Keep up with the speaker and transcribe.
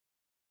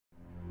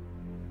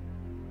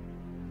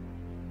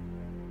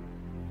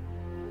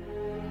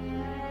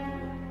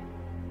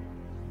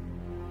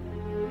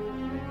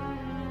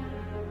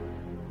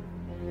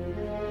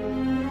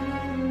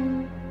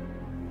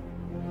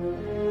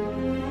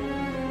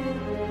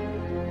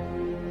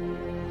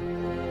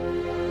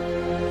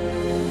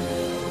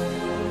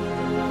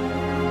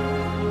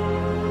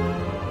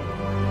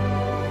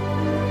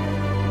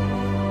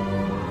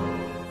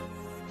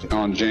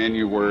On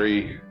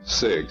January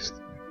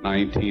 6th,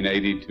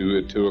 1982,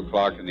 at 2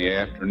 o'clock in the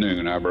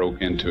afternoon, I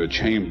broke into a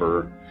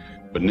chamber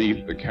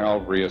beneath the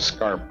Calvary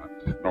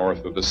escarpment,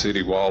 north of the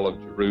city wall of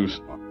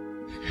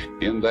Jerusalem.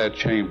 In that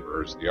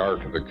chamber is the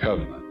Ark of the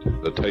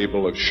Covenant, the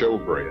table of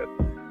showbread,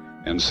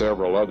 and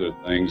several other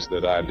things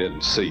that I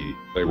didn't see.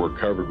 They were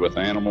covered with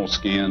animal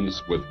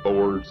skins, with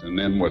boards, and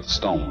then with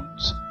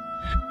stones.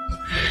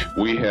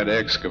 We had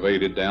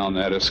excavated down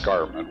that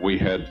escarpment. We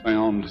had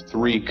found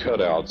 3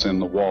 cutouts in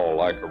the wall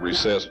like a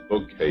recessed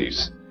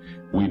bookcase.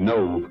 We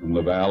know from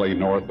the valley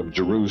north of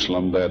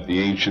Jerusalem that the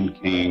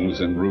ancient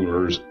kings and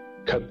rulers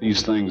cut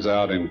these things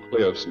out in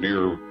cliffs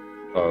near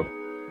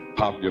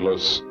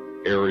populous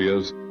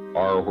areas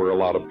or where a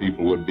lot of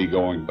people would be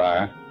going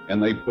by,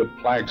 and they put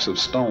plaques of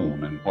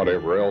stone and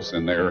whatever else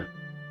in there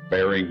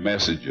bearing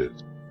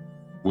messages.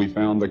 We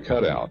found the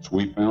cutouts.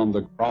 We found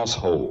the cross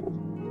hole.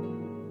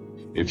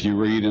 If you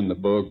read in the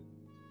book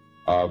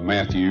of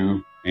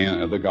Matthew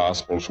and the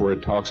Gospels where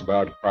it talks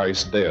about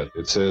Christ's death,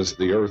 it says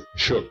the earth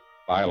shook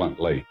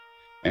violently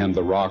and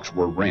the rocks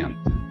were rent.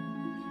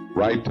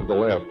 Right to the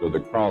left of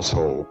the cross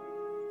hole,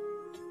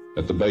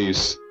 at the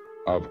base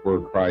of where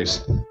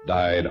Christ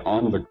died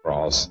on the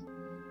cross,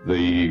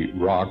 the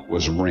rock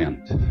was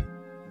rent.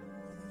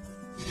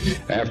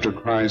 After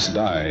Christ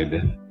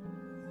died,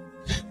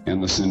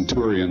 and the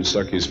centurion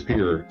stuck his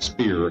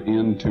spear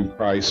into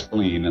Christ's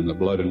spleen, and the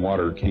blood and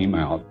water came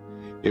out,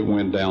 it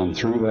went down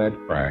through that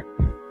crack.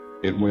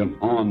 It went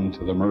on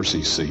to the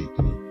mercy seat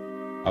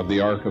of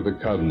the Ark of the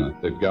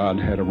Covenant that God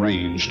had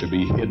arranged to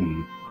be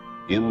hidden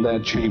in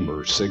that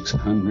chamber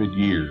 600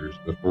 years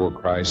before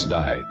Christ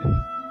died.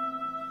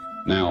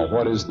 Now,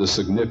 what is the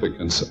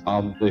significance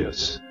of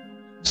this?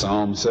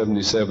 Psalm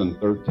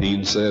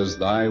 77:13 says,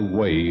 "Thy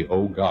way,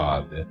 O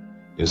God,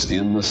 is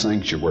in the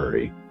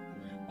sanctuary."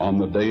 On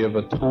the Day of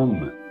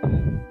Atonement,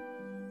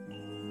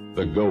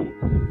 the goat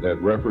that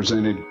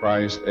represented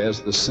Christ as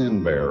the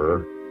sin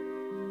bearer,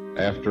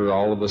 after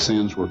all of the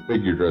sins were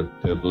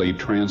figuratively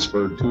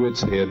transferred to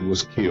its head,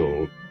 was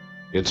killed.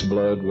 Its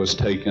blood was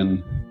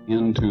taken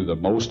into the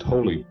most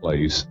holy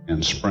place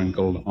and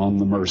sprinkled on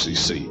the mercy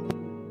seat.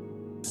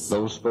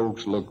 Those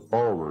folks looked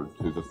forward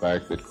to the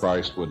fact that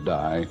Christ would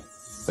die.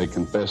 They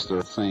confessed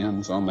their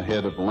sins on the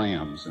head of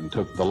lambs and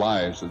took the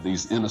lives of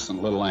these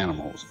innocent little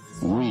animals.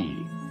 We,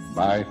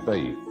 by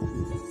faith,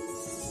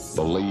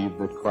 believe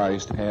that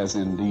Christ has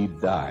indeed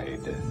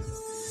died,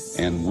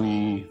 and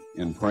we,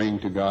 in praying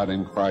to God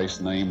in Christ's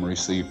name,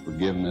 receive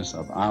forgiveness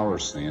of our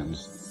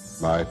sins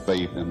by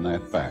faith in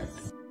that fact.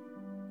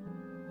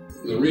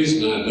 The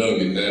reason I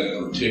dug at that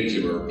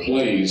particular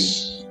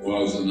place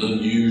was an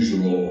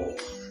unusual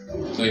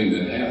thing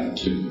that happened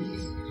to me.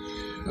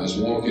 I was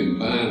walking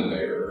by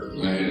there.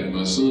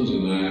 My sons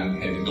and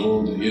I had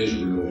gone to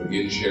Israel to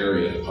get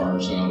chariot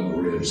parts out of the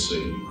Red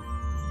Sea.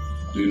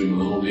 Due to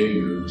my own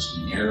ignorance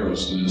and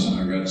carelessness,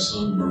 I got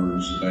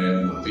sunburns so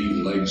bad, my feet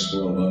and legs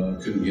swelled up,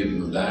 I couldn't get in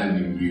the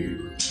diving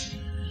gear.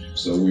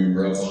 So we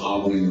were up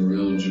hobbling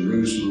around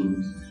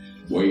Jerusalem,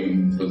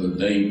 waiting for the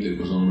date that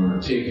was on our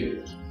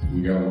ticket.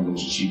 We got one of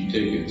those cheap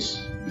tickets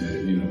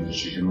that,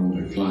 that you can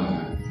only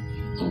fly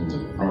on the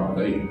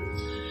proper date.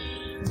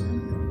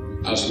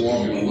 I was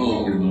walking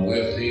along and my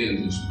left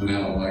hand just went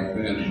out like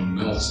that, and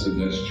my mouth said,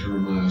 "That's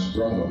Jeremiah's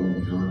grotto,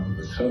 and the Ark of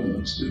the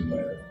Covenant's in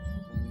there."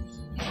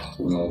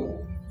 Well,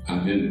 I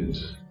didn't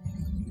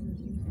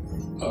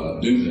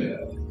do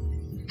that.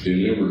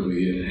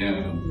 Deliberately, it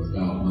happened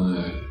without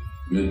my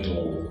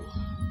mental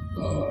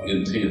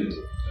intent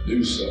to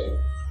do so.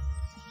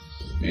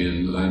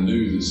 And I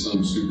knew that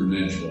some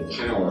supernatural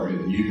power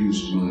had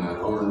used my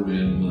arm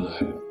and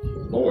my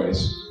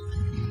voice.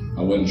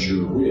 I wasn't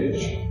sure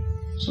which.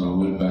 So I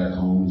went back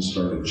home and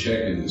started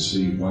checking to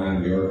see why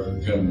the Ark of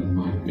the Covenant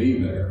might be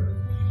there.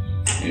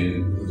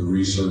 And the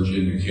research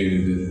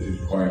indicated that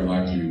it quite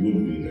likely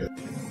would be there.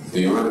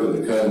 The Ark of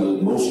the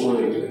Covenant most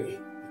likely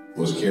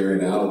was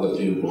carried out of the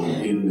temple and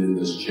hidden in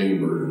this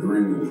chamber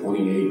during the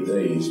 28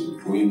 days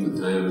between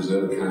the time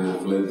Zedekiah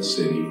fled the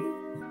city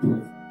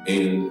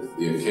and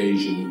the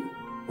occasion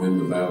when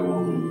the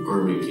Babylonian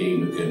army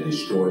came and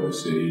destroyed the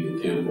city,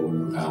 the temple,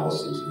 and the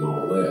palaces and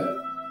all that.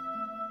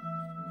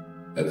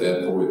 At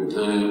that point in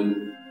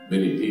time,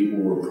 many people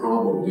were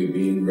probably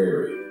being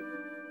buried.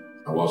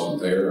 I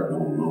wasn't there, I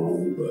don't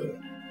know,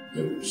 but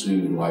it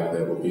seemed like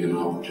that would be an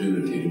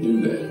opportunity to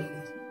do that.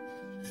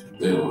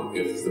 Now,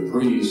 if the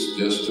priests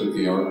just took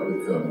the Ark of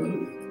the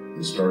Covenant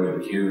and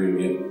started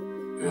carrying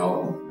it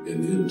out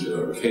and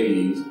into a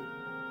cave,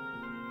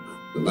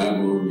 the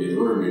Babylonian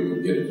army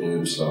would get a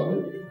glimpse of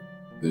it.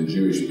 The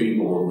Jewish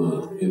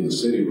people in the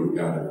city would have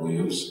got a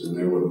glimpse, and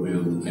there would have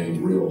been a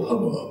real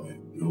hubbub,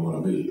 you know what I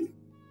mean?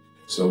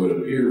 So it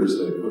appears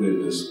they put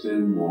in this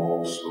thin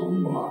wall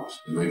stone box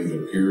to make it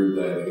appear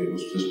that it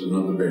was just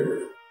another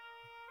burial.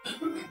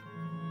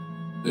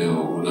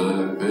 Now, when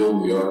I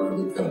found the Ark of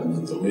the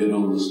Covenant, the lid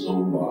on the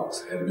stone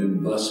box had been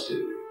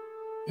busted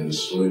and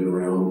slid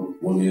around,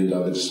 one end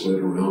of it slid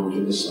around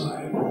to the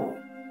side,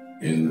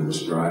 and there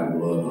was dried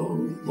blood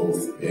on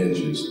both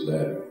edges of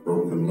that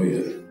broken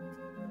lid.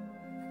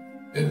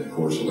 And of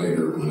course,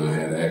 later, when I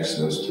had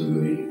access to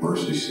the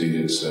mercy seat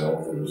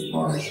itself, there was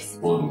large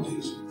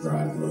quantities of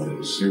dried blood in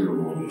the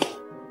ceremony.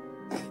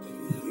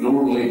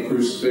 Normally,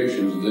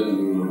 crucifixions didn't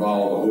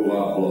involve a whole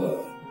lot of blood.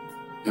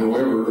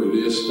 However, it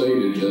is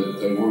stated that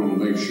they wanted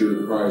to make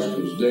sure Christ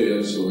was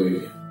dead, so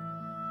they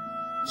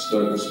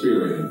stuck a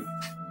spear in him.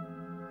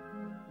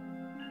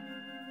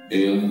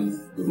 And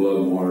the blood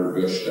and water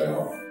gushed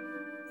out.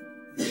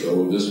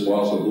 So this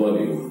was a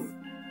bloody one.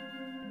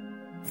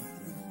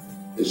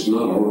 It's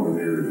not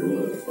ordinary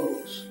blood,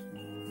 folks.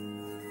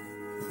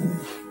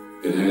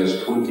 It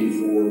has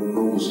 24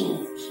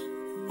 chromosomes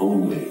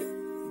only.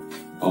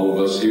 All of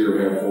us here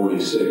have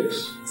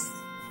 46.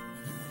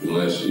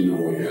 Unless,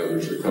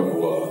 there's a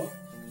couple of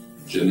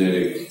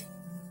genetic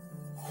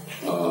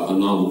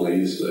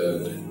anomalies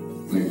that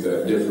make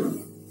that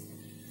different.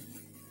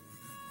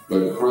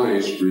 But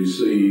Christ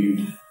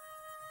received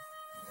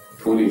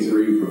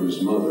 23 from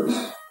his mother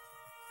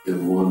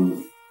and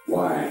one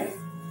Y,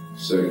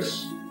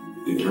 sex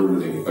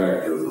determining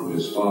factor from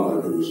his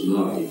father, who was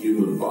not a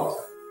human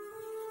father.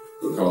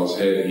 Because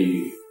had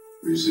he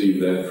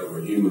received that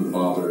from a human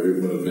father,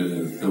 it would have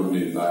been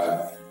accompanied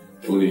by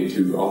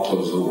 22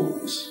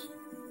 autosomes.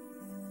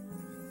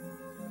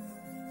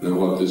 Now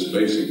what this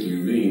basically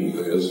means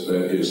is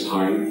that his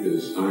height,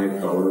 his eye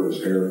color,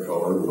 his hair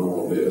color, and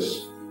all of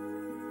this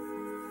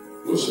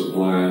was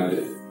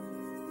supplied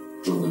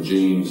from the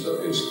genes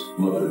of his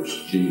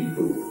mother's gene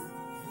pool.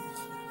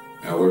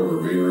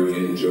 However,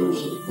 Mary and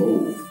Joseph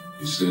both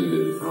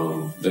descended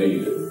from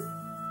David,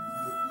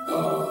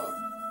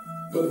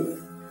 but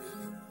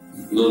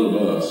none of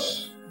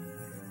us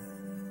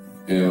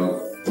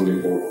have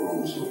 24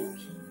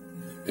 chromosomes.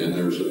 And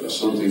there's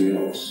something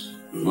else.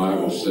 The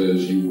Bible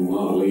says, "You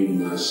will not leave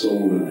my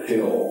soul in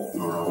hell,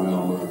 nor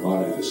allow my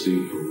body to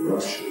see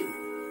corruption."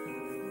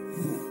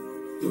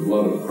 The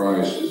blood of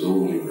Christ is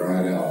only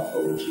dried out,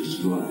 folks.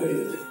 It's not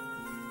dead.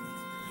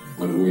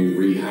 When we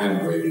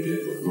rehydrated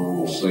it with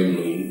normal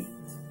saline,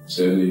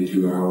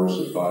 72 hours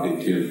of body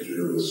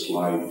temperature with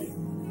slight,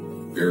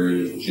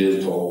 very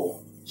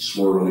gentle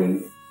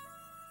swirling,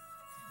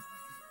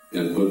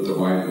 and put the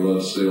white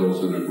blood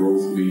cells in a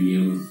growth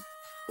medium,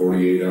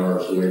 48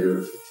 hours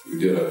later, we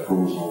did a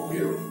chromosome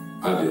count.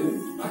 I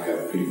didn't. I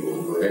have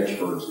people who are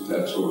experts at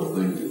that sort of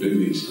thing to do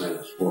these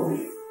things for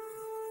me.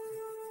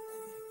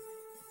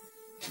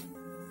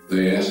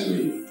 They asked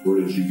me,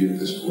 "Where did you get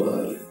this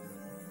blood?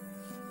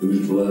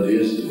 Whose blood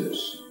is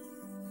this?"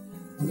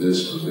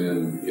 This was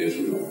in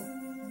Israel.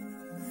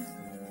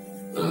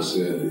 And I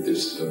said,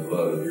 "It's the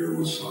blood of your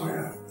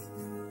Messiah."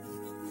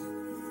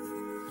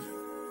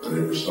 I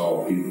never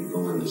saw people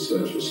go into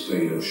such a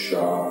state of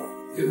shock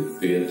and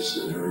fits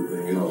and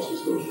everything else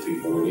as those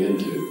people went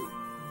into.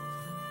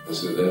 I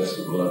said, "That's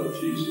the blood of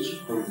Jesus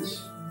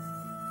Christ."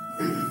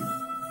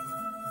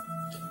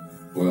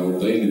 Well,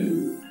 they knew.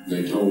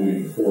 They told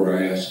me before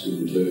I asked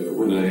them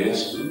when I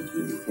asked them to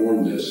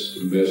perform this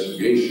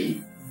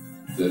investigation,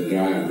 that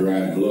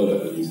dried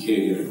blood, and you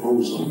can't get a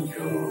chromosome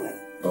count on it,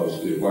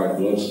 because the white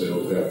blood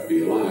cells have to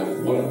be alive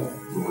and well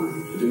in order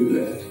to do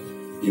that.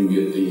 You can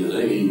get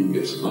DNA, you can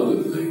get some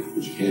other things,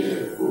 but you can't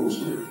have a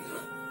chromosome count.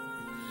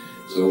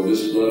 So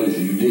this blood is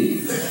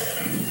unique,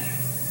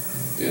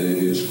 and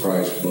it is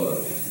Christ's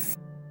blood.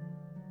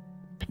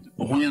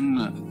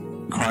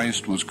 When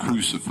Christ was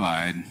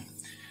crucified,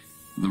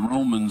 the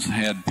Romans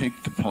had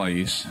picked a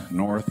place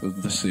north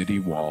of the city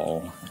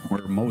wall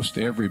where most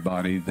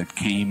everybody that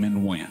came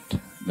and went.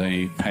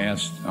 They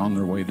passed on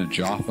their way to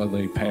Jaffa,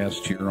 they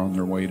passed here on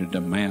their way to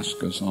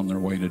Damascus, on their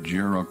way to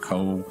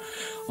Jericho,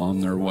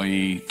 on their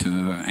way to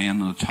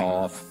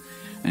Anatoth,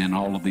 and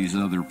all of these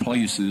other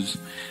places.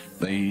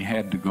 They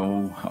had to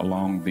go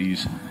along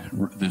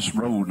this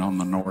road on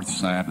the north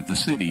side of the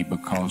city,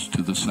 because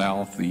to the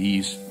south, the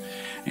east,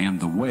 and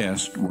the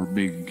west were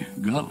big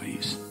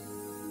gullies.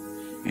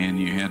 And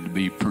you had to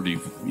be pretty,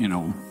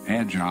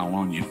 agile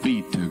on your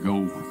feet to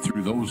go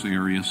through those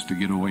areas to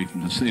get away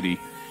from the city.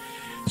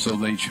 So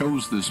they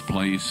chose this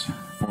place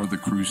for the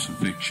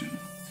crucifixion.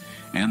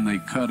 And they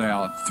cut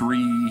out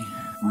 3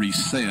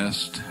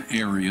 recessed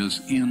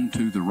areas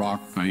into the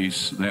rock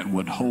face that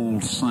would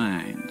hold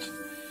signs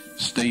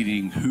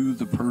stating who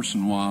the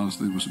person was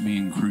that was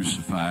being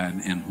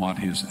crucified and what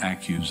his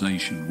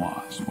accusation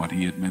was, what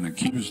he had been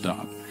accused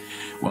of.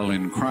 Well,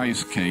 in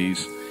Christ's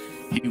case,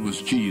 he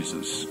was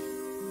Jesus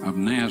of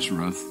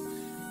Nazareth.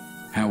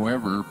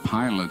 However,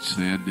 Pilate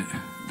said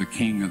the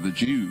King of the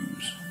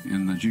Jews,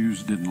 and the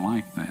Jews didn't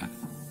like that.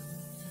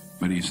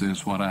 But he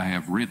says, "What I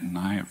have written,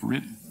 I have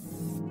written."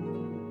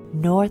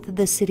 North of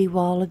the city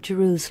wall of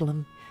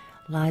Jerusalem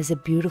lies a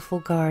beautiful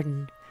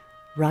garden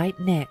right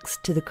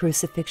next to the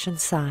crucifixion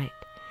site.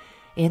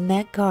 In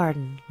that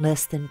garden,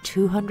 less than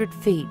 200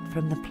 feet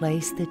from the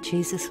place that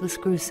Jesus was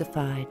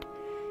crucified,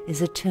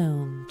 is a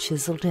tomb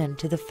chiseled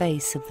into the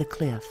face of the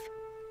cliff.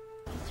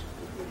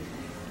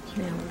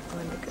 Now we're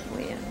going to go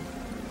in.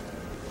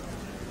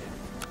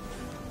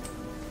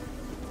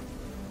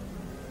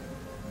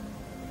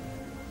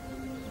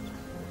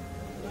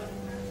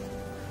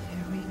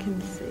 Here we can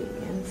see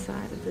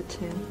inside of the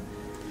tomb.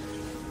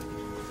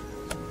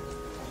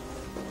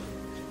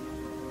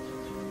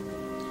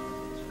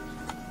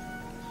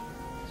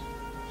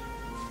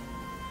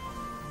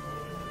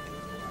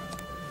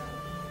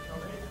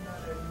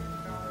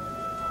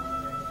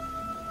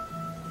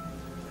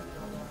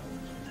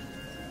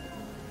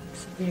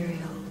 very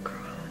old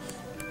cross.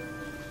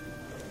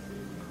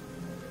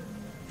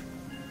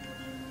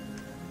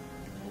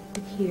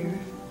 And here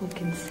we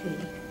can see,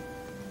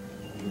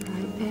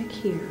 right back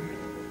here,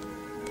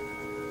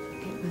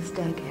 it was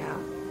dug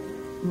out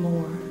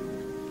more,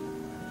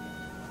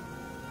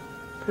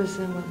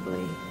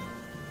 presumably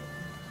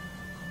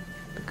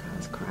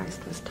because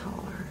Christ was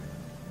taller,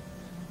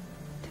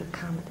 to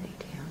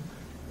accommodate him.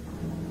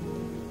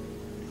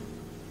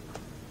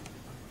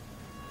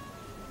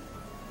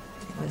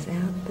 It was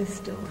out this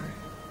door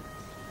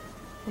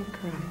that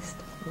Christ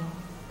walked.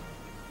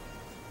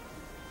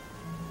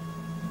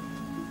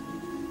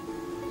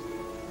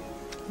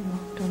 He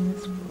walked on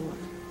this floor.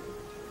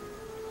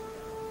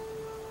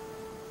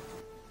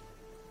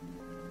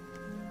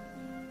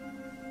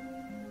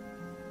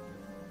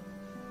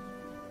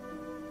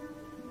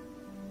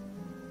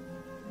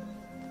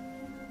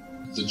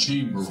 The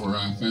chamber where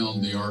I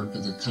found the Ark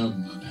of the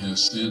Covenant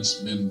has since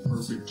been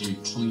perfectly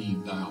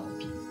cleaned out.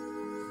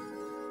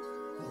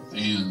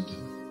 And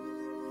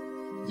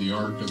the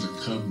Ark of the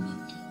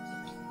Covenant,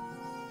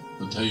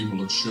 the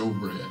table of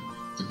showbread,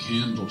 the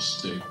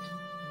candlestick,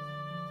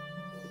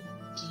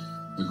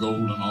 the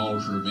golden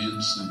altar of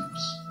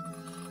incense,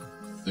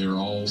 they're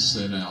all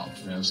set out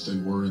as they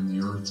were in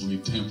the earthly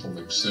temple,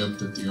 except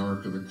that the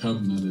Ark of the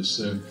Covenant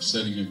is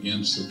setting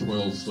against the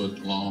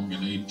 12-foot long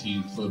and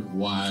 18-foot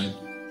wide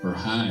or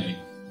high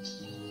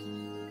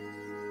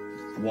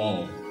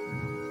wall.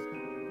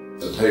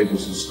 The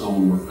tables of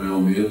stone were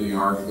found in the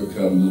Ark of the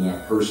Covenant.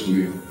 I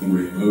personally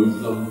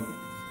removed them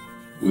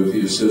with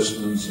the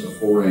assistance of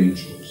 4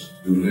 angels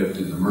who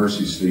lifted the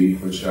mercy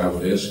seat, which I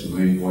would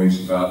estimate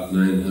weighs about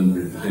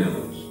 900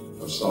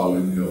 pounds of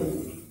solid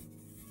gold.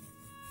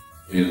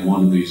 And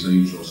one of these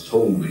angels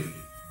told me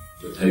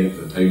to take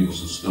the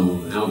tables of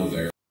stone out of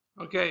there.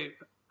 Okay,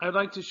 I'd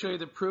like to show you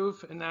the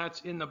proof, and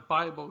that's in the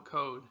Bible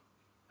code.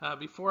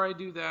 Before I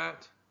do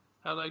that,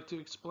 I'd like to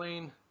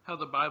explain how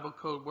the Bible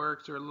code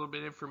works, or a little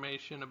bit of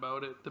information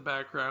about it, the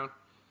background.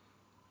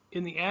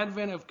 In the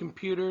advent of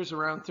computers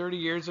around 30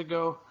 years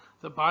ago,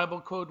 the Bible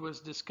code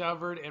was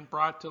discovered and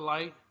brought to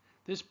light.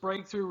 This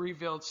breakthrough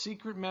revealed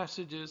secret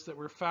messages that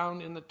were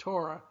found in the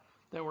Torah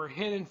that were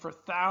hidden for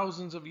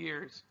thousands of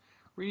years.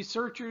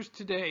 Researchers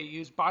today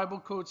use Bible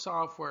code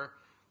software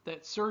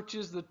that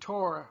searches the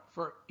Torah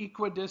for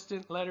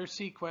equidistant letter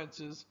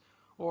sequences,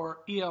 or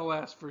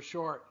ELS for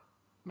short,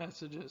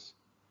 messages.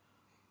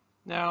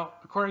 Now,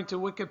 according to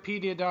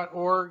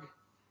wikipedia.org,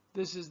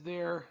 this is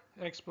their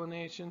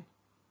explanation.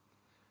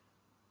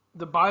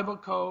 The Bible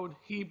code,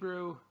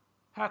 Hebrew,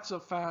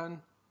 Hatzafan,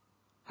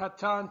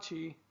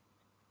 Hatanchi,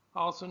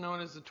 also known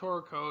as the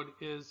Torah code,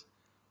 is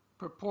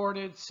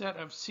purported set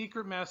of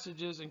secret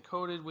messages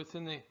encoded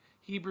within the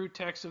Hebrew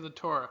text of the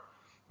Torah.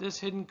 This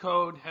hidden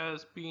code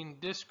has been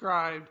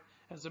described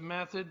as a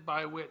method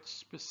by which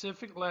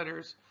specific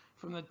letters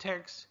from the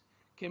text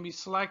can be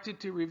selected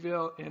to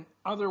reveal an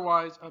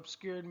otherwise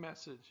obscured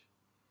message.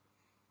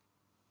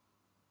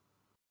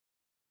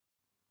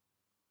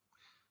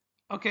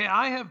 Okay,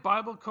 I have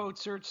Bible code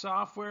search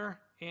software,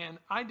 and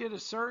I did a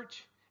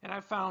search and I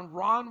found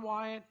Ron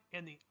Wyatt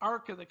and the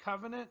Ark of the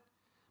Covenant,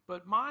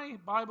 but my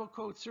Bible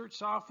code search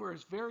software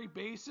is very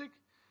basic,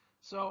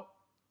 so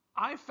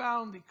I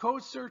found the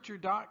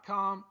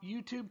codesearcher.com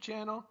YouTube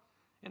channel,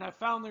 and I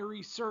found their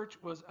research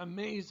was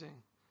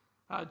amazing.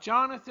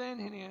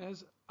 Jonathan and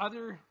his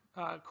other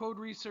code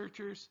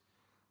researchers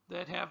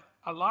that have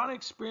a lot of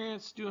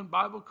experience doing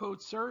Bible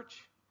code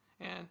search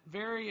and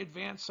very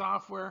advanced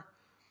software.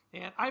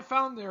 And I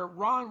found their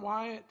Ron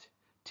Wyatt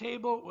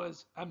table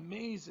was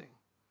amazing.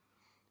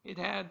 It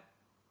had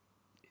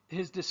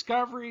his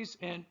discoveries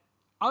and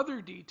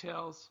other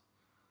details.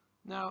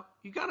 Now,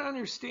 you got to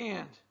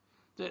understand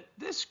that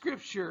this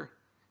scripture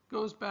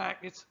goes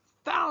back, it's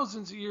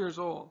thousands of years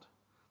old.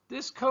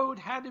 This code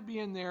had to be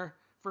in there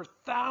for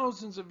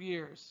thousands of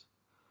years.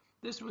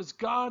 This was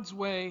God's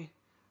way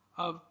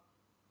of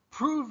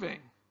proving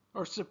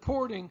or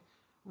supporting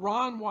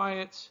Ron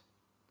Wyatt's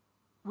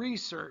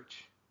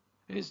research,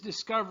 his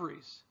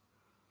discoveries.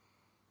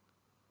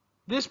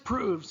 This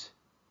proves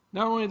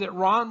not only that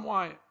Ron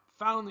Wyatt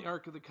found the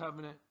Ark of the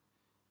Covenant,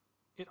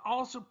 it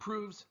also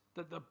proves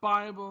that the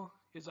Bible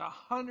is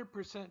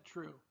 100%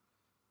 true.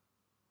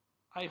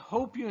 I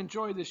hope you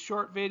enjoy this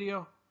short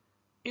video.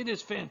 It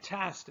is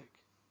fantastic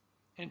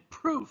and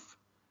proof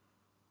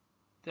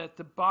that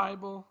the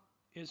Bible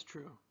is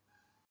true.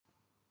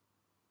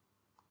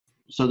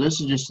 So this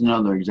is just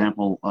another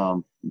example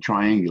of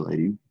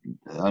triangulating,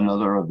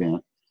 another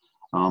event.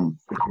 If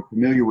you're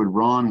familiar with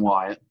Ron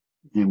Wyatt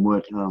and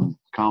what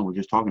Colin was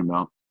just talking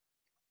about,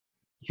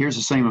 here's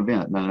the same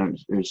event. Now,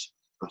 there's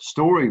a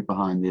story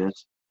behind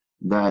this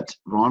that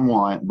Ron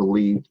Wyatt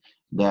believed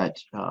that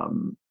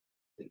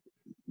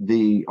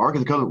the Ark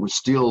of the Covenant was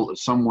still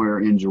somewhere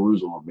in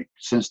Jerusalem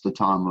since the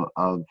time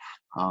of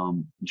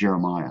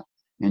Jeremiah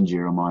in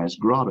Jeremiah's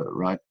grotto,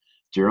 right?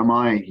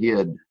 Jeremiah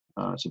hid,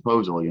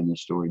 supposedly in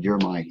this story,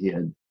 Jeremiah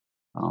hid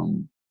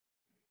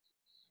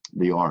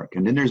the Ark.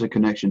 And then there's a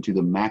connection to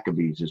the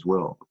Maccabees as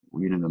well.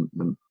 You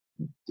know,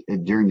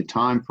 during the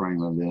time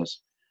frame of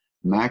this,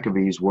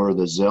 Maccabees were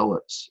the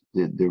zealots,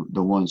 the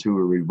ones who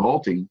were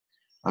revolting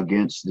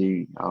against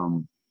the,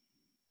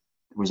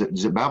 is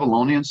it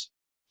Babylonians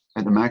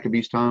at the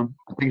Maccabees time?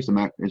 I think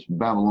it's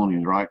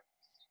Babylonians, right?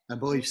 I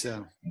believe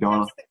so.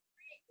 Donna?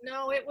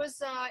 No, it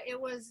was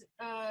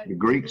The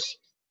Greeks?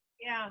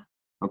 Yeah.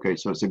 Okay,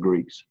 so it's the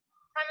Greeks.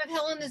 Time of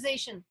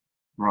Hellenization.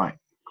 Right.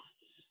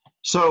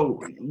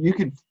 So you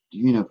could,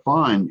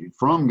 find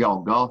from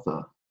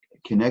Golgotha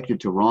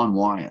connected to Ron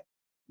Wyatt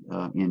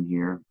in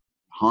here,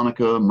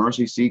 Hanukkah,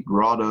 Mercy Seat,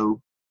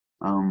 Grotto,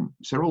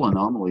 several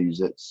anomalies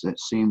that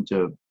seem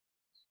to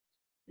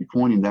be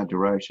pointing that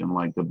direction.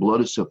 Like the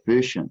blood is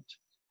sufficient.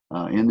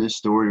 In this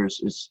story,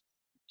 it's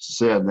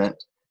said that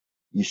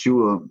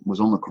Yeshua was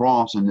on the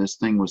cross and this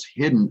thing was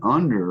hidden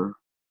under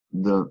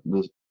the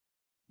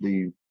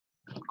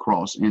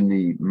cross in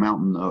the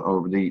mountain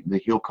over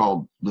the hill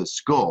called the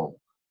Skull,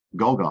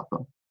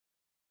 Golgotha,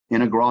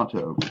 in a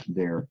grotto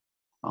there.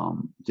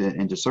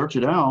 And to search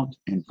it out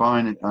and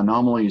find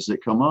anomalies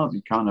that come up,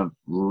 it kind of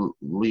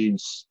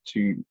leads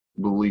to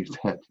believe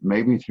that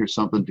maybe there's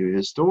something to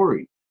his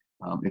story.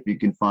 If you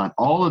can find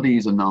all of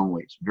these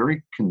anomalies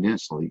very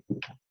condensedly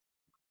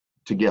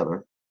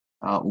together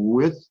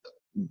with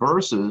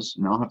verses,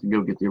 and I'll have to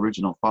go get the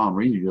original file and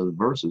read you the other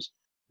verses,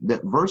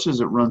 that verses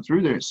that run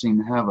through there seem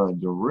to have a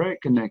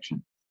direct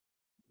connection.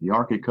 The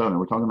Ark of the Covenant,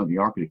 we're talking about the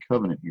Ark of the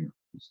Covenant here.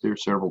 It's there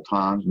several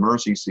times.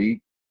 Mercy Seat,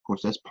 of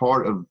course, that's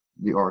part of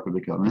the Ark of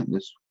the Covenant,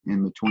 this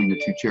in between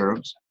the two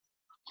cherubs.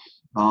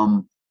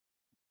 Yeshua's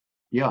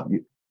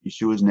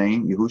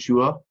name,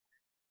 Yahushua.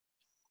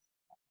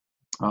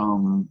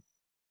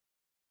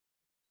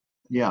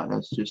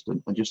 That's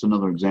just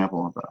another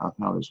example of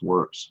how this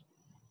works.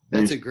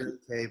 That's a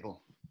great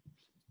table.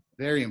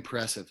 Very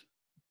impressive.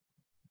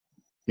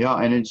 Yeah,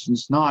 and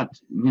it's not,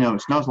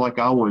 it's not like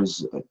I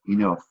was,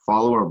 a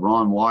follower of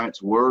Ron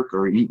Wyatt's work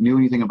or knew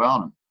anything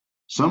about him.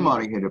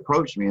 Somebody had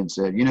approached me and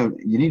said, you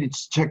need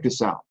to check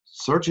this out,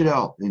 search it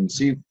out, and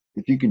see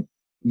if you can,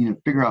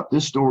 figure out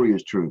this story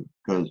is true.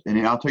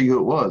 And I'll tell you who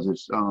it was.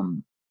 It's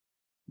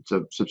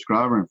a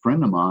subscriber and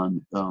friend of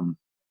mine.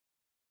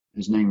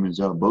 His name is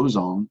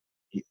Bozong.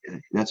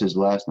 That's his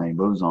last name,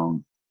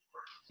 Bozong.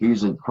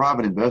 He's a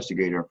private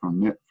investigator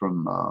from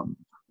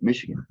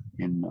Michigan,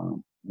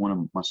 and one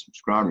of my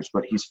subscribers.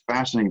 But he's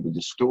fascinated with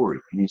this story,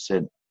 and he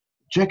said,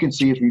 check and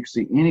see if you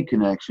see any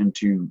connection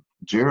to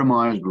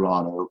Jeremiah's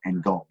grotto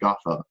and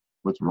Golgotha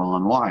with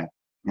Ron Wyatt.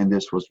 And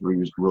this was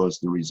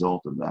the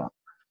result of that.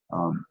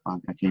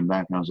 I came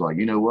back and I was like,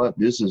 you know what?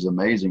 This is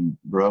amazing,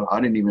 bro.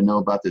 I didn't even know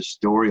about this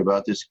story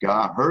about this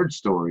guy. I heard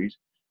stories,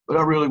 but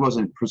I really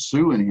wasn't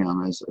pursuing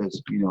him as a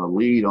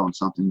lead on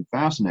something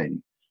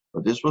fascinating.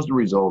 But this was the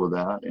result of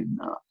that. And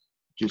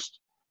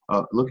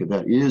look at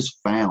that. Is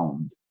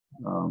found.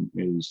 I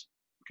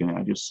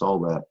just saw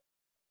that.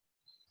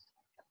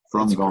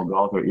 From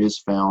Golgotha is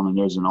found, and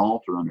there's an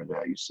altar under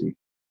that, you see.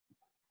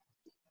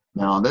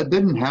 Now, that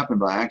didn't happen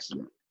by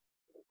accident.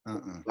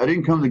 That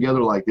didn't come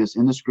together like this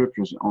in the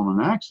scriptures on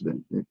an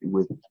accident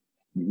with,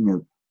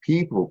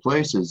 people,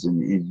 places,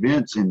 and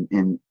events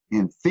and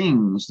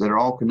things that are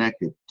all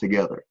connected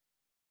together.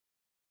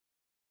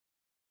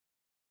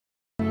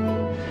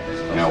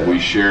 Now, we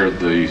shared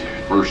the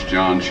 1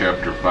 John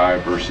chapter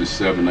 5, verses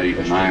 7, 8,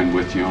 and 9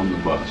 with you on the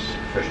bus.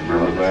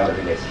 Remember that?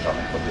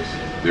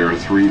 There are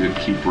three that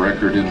keep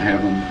record in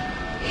heaven: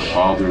 the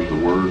Father, the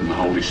Word, and the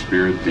Holy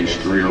Spirit. These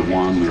three are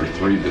one. There are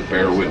three that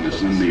bear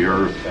witness in the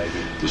earth: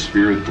 the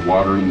Spirit, the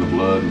water, and the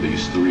blood. And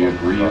these three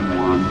agree in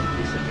one.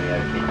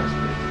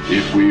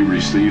 If we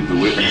receive the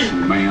witness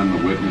of man,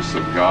 the witness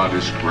of God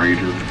is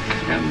greater,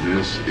 and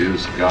this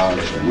is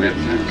God's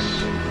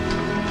witness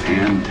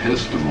and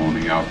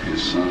testimony of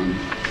his Son.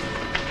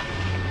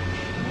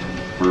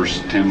 1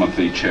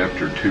 Timothy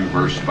chapter 2,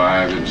 verse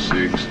 5 and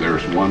 6,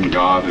 there's one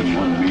God and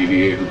one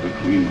mediator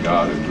between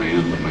God and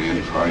man, the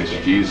man Christ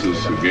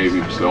Jesus, who gave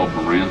himself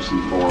a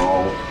ransom for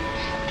all,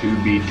 to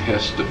be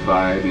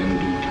testified in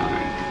due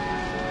time.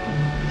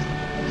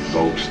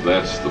 Folks,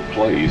 that's the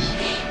place.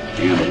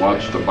 And what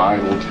the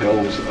Bible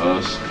tells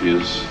us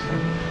is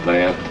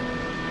that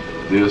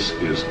this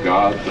is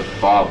God the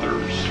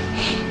Father's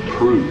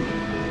proof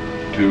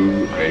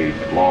to a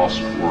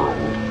lost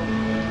world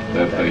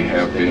that they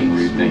have been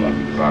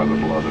redeemed by the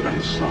blood of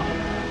his Son.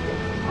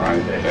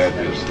 Right? That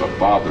is the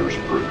Father's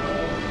proof.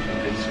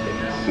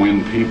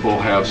 When people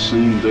have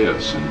seen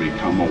this and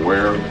become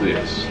aware of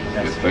this,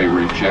 if they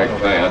reject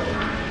that,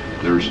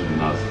 there's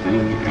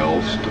nothing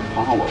else to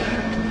follow.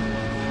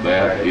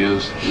 That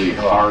is the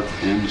heart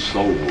and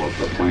soul of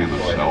the plan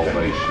of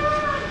salvation.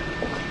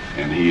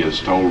 And he has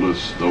told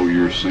us, though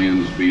your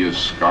sins be as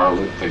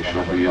scarlet, they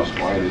shall be as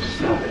white as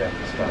snow.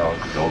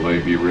 Though they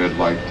be red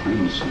like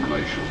crimson,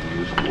 they shall be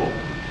as wool.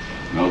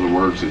 In other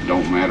words, it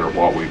don't matter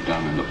what we've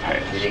done in the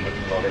past.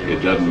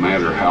 It doesn't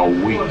matter how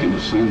weak and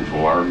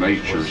sinful our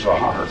natures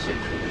are.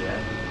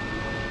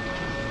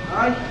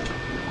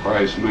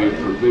 Christ made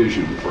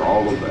provision for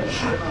all of that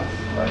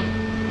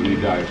when he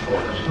died for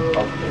us.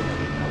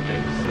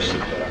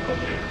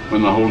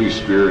 When the Holy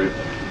Spirit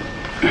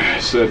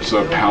sets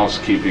up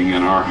housekeeping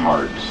in our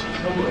hearts,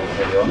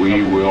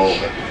 we will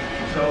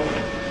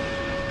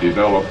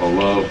develop a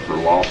love for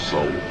lost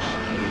souls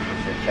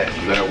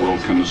that will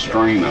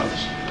constrain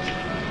us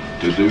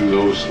to do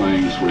those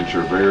things which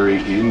are very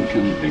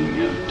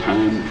inconvenient,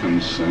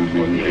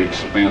 time-consuming,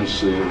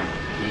 expensive,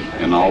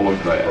 and all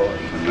of that.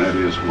 And that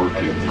is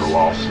working for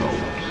lost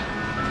souls.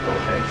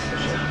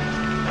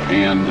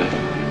 And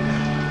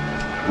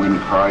when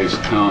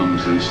Christ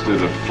comes,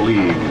 instead of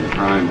fleeing and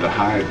trying to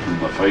hide from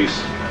the face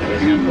of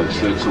him that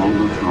sits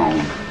on the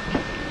throne,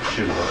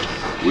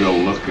 we'll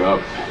look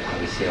up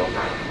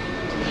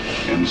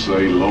and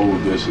say, "Lo,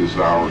 this is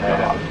our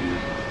God.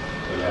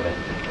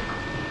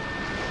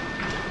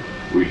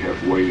 We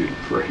have waited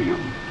for him,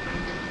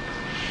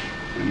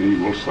 and he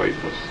will save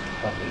us."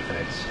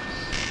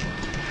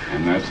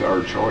 And that's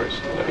our choice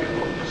today,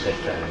 folks.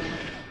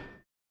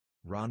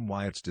 Ron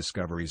Wyatt's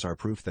discoveries are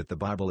proof that the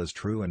Bible is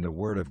true and the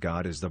Word of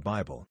God is the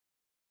Bible.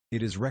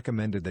 It is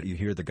recommended that you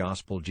hear the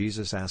gospel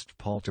Jesus asked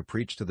Paul to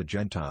preach to the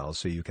Gentiles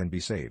so you can be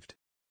saved.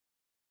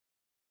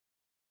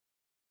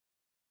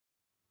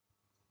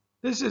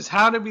 This is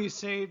how to be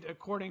saved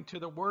according to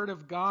the Word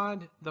of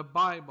God, the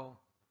Bible.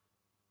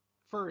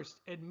 First,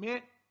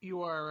 admit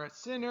you are a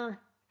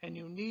sinner and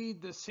you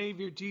need the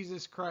Savior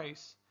Jesus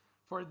Christ.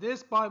 For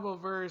this Bible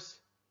verse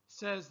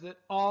says that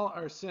all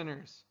are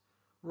sinners.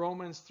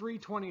 Romans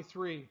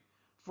 3:23,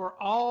 for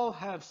all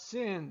have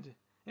sinned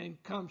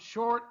and come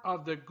short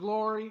of the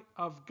glory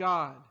of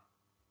God.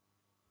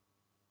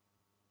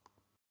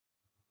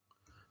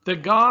 The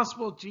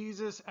gospel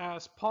Jesus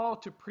asked Paul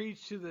to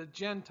preach to the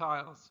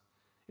Gentiles.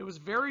 It was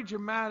very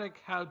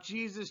dramatic how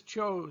Jesus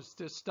chose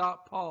to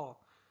stop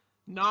Paul,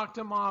 knocked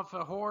him off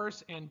a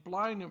horse, and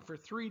blind him for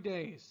 3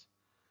 days.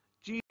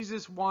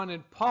 Jesus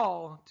wanted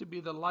Paul to be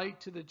the light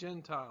to the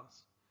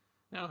Gentiles.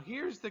 Now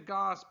here's the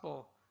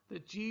gospel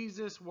that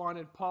Jesus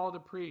wanted Paul to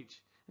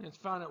preach, and it's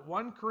found at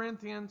 1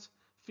 Corinthians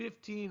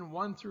 15,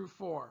 1 through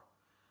 4.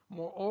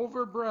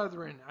 Moreover,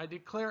 brethren, I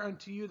declare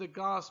unto you the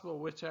gospel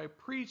which I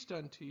preached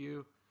unto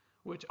you,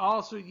 which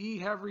also ye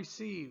have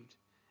received,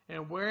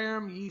 and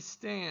wherein ye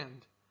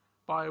stand,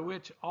 by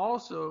which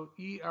also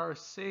ye are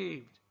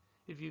saved,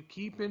 if you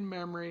keep in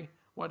memory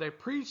what I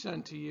preached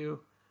unto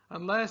you,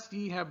 unless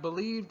ye have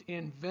believed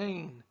in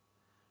vain.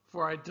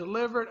 For I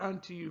delivered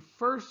unto you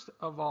first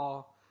of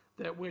all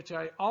that which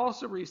I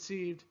also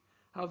received,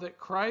 how that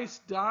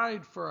Christ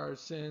died for our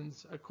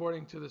sins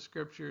according to the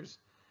Scriptures,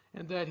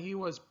 and that he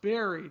was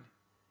buried,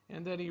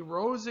 and that he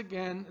rose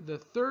again the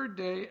third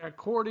day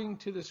according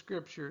to the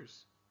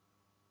Scriptures.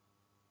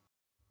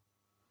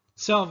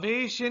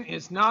 Salvation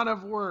is not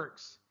of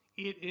works.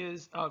 It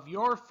is of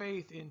your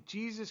faith in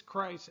Jesus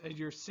Christ as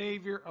your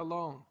Savior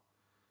alone.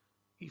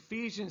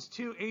 Ephesians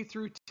 2, 8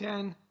 through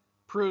 10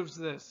 proves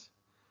this.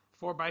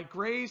 For by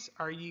grace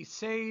are ye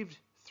saved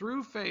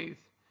through faith,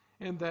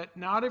 and that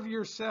not of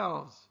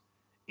yourselves.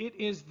 It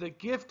is the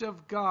gift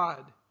of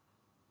God,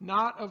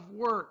 not of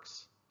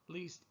works,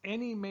 lest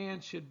any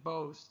man should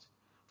boast.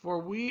 For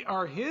we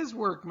are his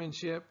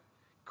workmanship,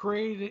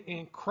 created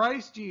in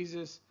Christ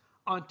Jesus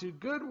unto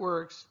good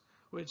works,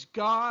 which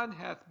God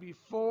hath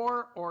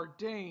before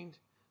ordained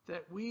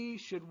that we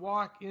should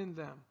walk in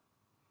them.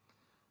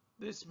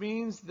 This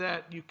means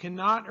that you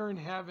cannot earn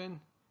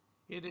heaven.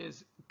 It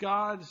is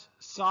God's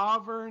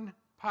sovereign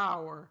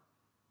power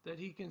that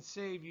he can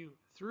save you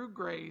through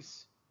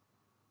grace.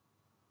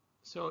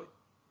 So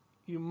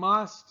you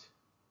must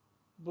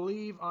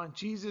believe on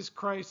Jesus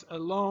Christ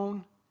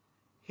alone.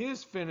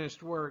 His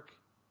finished work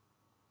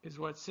is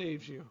what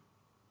saves you.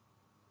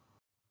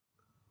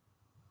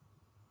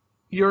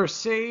 You're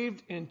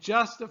saved and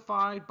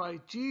justified by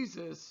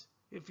Jesus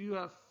if you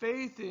have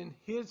faith in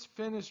his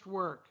finished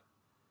work.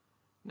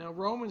 Now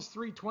Romans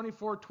 3,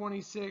 24,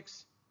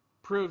 26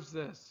 proves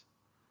this.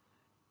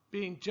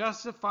 Being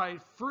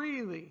justified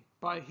freely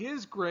by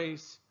his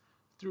grace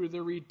through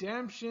the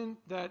redemption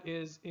that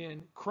is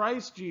in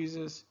Christ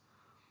Jesus,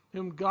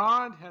 whom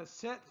God has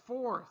set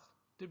forth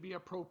to be a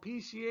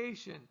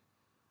propitiation.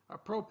 A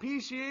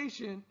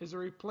propitiation is a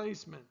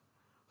replacement.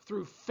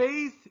 Through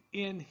faith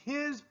in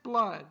his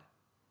blood,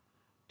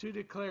 to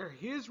declare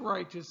his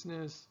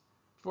righteousness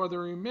for the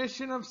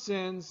remission of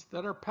sins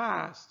that are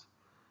past,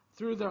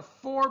 through the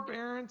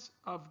forbearance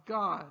of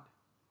God,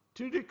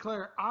 to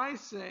declare, I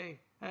say,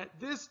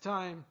 at this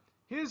time,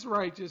 his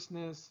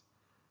righteousness,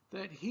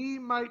 that he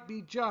might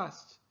be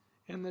just,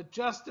 and the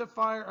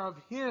justifier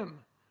of him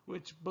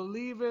which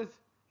believeth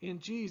in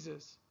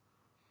Jesus.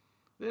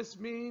 This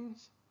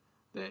means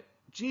that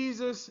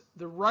Jesus,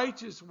 the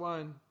righteous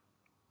one,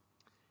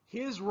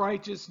 his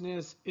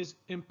righteousness is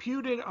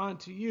imputed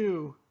onto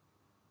you,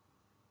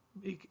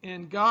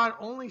 and God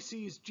only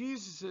sees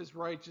Jesus'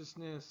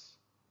 righteousness.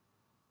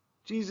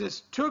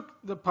 Jesus took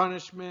the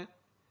punishment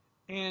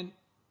and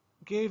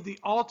gave the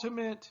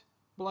ultimate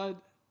blood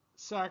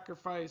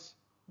sacrifice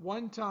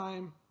one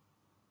time,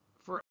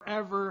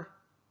 forever.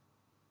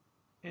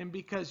 And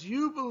because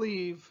you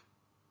believe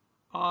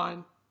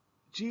on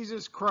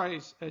Jesus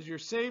Christ as your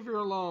Savior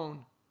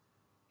alone,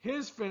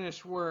 his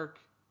finished work,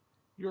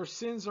 your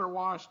sins are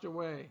washed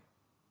away.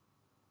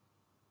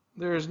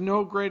 There is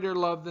no greater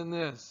love than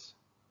this.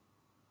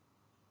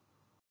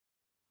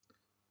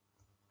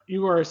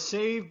 You are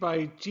saved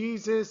by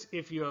Jesus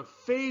if you have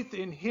faith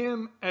in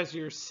him as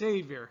your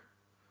Savior.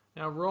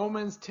 Now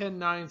Romans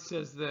 10:9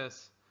 says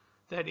this,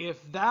 that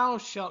if thou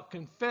shalt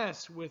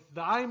confess with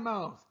thy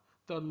mouth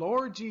the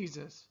Lord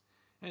Jesus,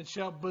 and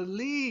shalt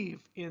believe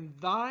in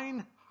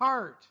thine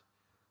heart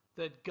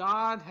that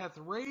God hath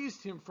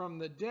raised him from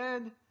the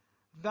dead,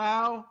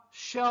 thou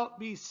shalt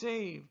be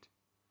saved.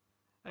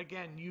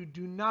 Again, you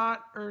do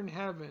not earn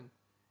heaven.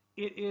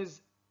 It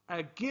is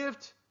a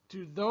gift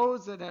to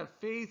those that have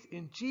faith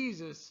in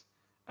Jesus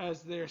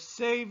as their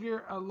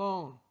Savior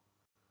alone.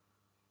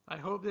 I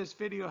hope this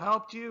video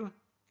helped you.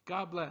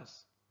 God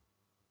bless.